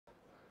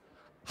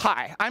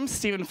Hi, I'm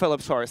Steven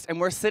Phillips-Horst, and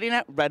we're sitting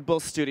at Red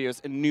Bull Studios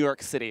in New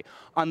York City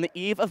on the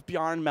eve of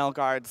Bjarne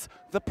Melgaard's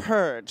The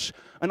Purge,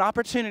 an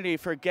opportunity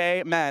for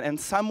gay men and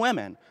some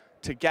women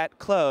to get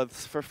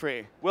clothes for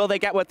free. Will they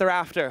get what they're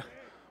after?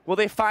 Will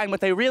they find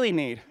what they really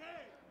need?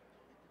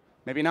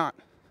 Maybe not.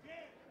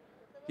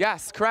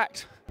 Yes,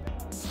 correct.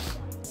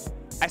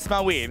 I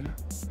smell weed.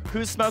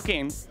 Who's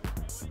smoking?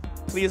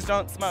 Please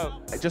don't smoke.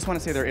 I just want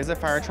to say there is a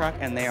fire truck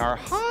and they are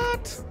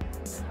hot.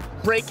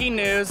 Breaking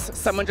news,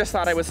 someone just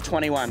thought I was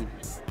 21. You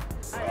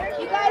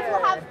guys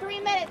will have 3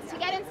 minutes to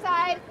get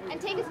inside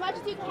and take as much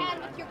as you can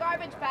with your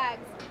garbage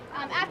bags.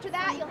 After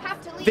that, you'll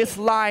have to leave. This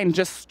line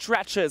just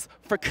stretches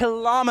for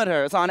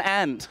kilometers on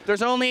end.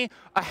 There's only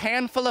a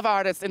handful of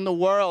artists in the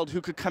world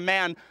who could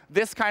command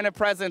this kind of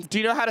presence. Do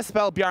you know how to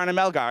spell Bjarne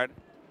Melgaard?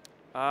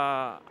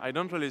 I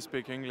don't really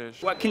speak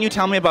English. What can you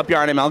tell me about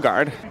Bjarne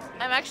Melgaard?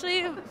 I'm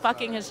actually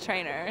fucking his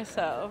trainer,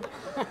 so.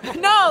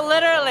 No,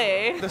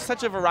 literally. There's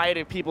such a variety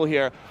of people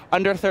here.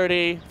 Under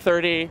 30,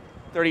 30,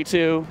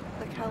 32.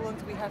 Like, how long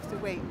do we have to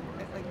wait?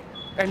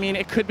 I mean,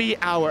 it could be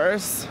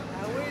hours.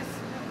 Hours?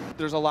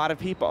 There's a lot of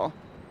people.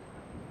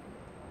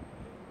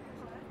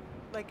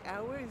 Like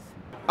hours?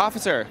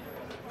 Officer,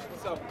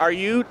 are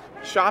you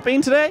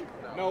shopping today?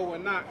 No, we're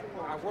not.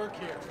 I work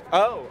here.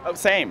 Oh,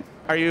 same.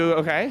 Are you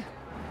okay?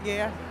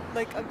 Yeah.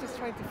 Like, I'm just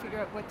trying to figure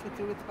out what to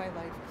do with my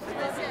life.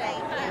 Listen,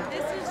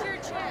 this is your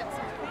chance.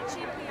 Be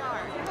cheap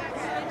PR. Be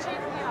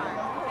cheap PR.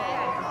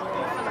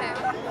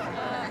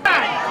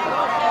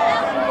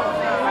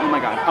 Oh my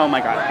god, oh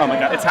my god, oh my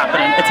god, it's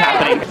happening, it's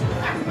happening.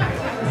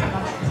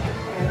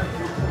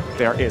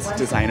 There is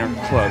designer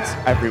clothes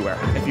everywhere.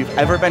 If you've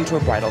ever been to a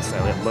bridal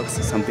sale, it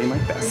looks something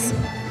like this.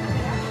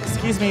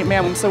 Excuse me,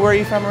 ma'am, so where are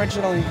you from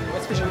originally?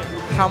 West Virginia.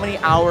 How many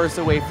hours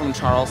away from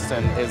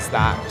Charleston is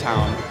that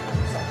town?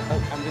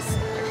 I'm just...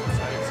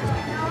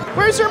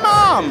 Where's your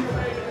mom?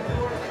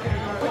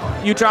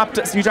 You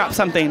dropped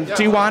something.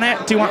 Do you want it?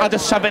 I'll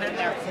just shove it in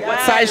there. What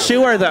size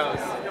shoe are those?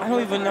 I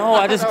don't even know.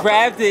 I just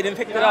grabbed it and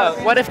picked it up.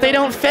 What if they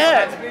don't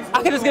fit?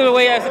 I could just give it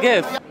away as a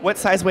gift. What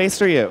size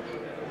waist are you?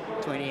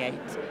 28.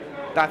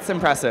 That's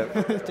impressive.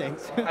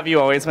 Thanks. Have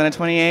you always been a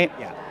 28?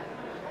 Yeah.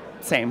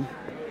 Same.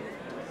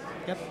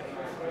 Yep.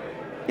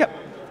 Yep.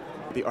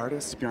 The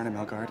artist, Bjarne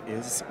Melgaard,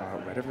 is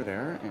right over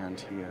there, and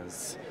he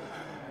is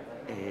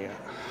a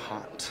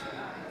hot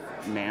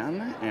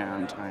man,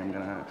 and I'm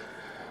gonna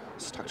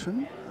just talk to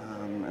him,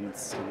 and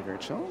it's gonna be very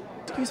chill.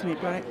 Excuse me,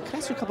 Bjarne, can I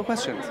ask you a couple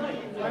questions?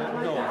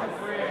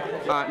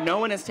 No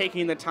one is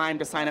taking the time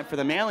to sign up for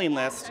the mailing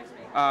list,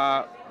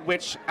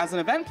 which, as an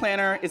event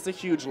planner, is a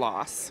huge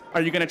loss.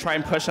 Are you gonna try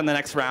and push on the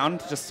next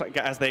round, just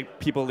as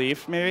people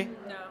leave, maybe?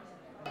 No.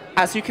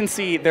 As you can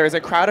see, there is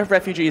a crowd of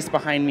refugees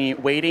behind me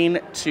waiting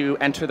to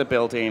enter the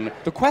building.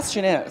 The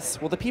question is,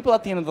 will the people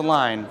at the end of the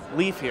line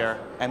leave here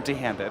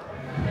empty-handed?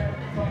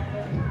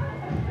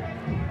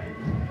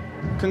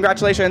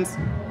 Congratulations.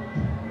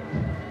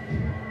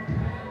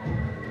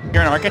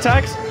 You're an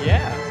architect?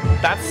 Yeah.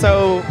 That's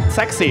so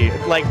sexy.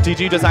 Like, did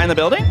you design the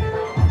building?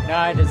 No,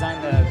 I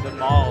designed the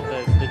mall,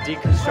 the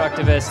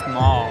deconstructivist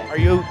mall. Are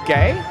you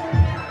gay?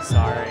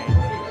 Sorry.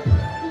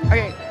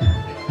 Okay,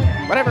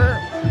 whatever.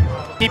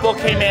 People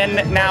came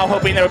in now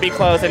hoping there would be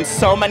clothes, and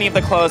so many of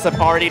the clothes have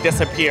already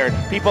disappeared.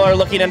 People are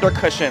looking under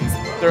cushions.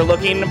 They're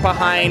looking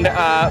behind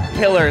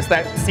pillars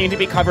that seem to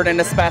be covered in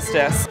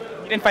asbestos.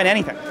 You didn't find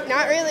anything?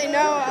 Not really,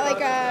 no.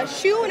 Like a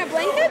shoe and a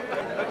blanket?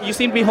 You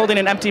seem to be holding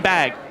an empty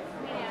bag.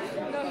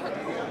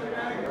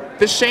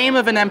 The shame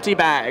of an empty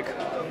bag.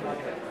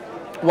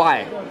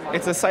 Why?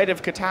 It's a site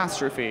of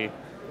catastrophe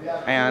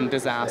and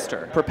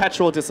disaster.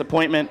 Perpetual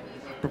disappointment,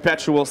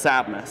 perpetual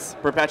sadness,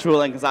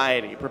 perpetual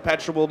anxiety,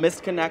 perpetual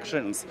missed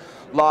connections,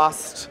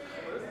 lost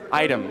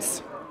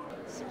items.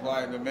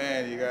 Supply and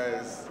demand, you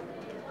guys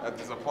have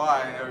to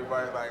supply, and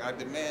everybody's like, I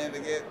demand to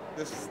get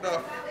this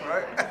stuff,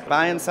 right?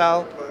 Buy and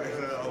sell,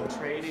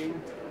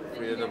 trading.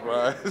 Free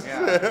enterprise.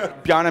 Yeah.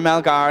 Bjarne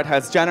Melgaard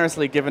has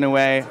generously given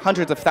away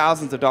hundreds of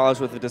thousands of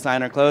dollars worth of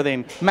designer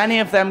clothing. Many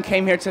of them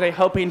came here today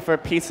hoping for a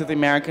piece of the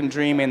American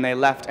dream, and they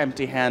left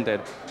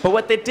empty-handed. But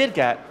what they did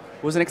get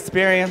was an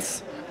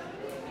experience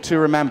to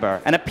remember,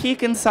 and a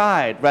peek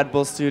inside Red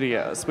Bull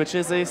Studios, which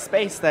is a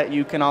space that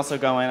you can also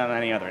go in on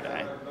any other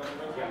day.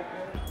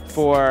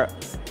 For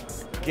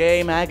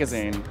Gay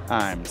Magazine,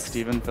 I'm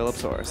Steven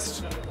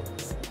Phillips-Horst.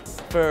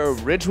 For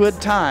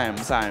Ridgewood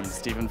Times, I'm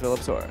Steven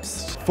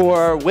Phillips-Horst.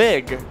 For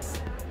Wig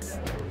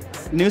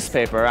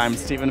newspaper, I'm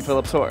Steven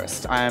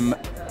Phillips-Horst. I'm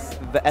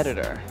the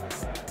editor.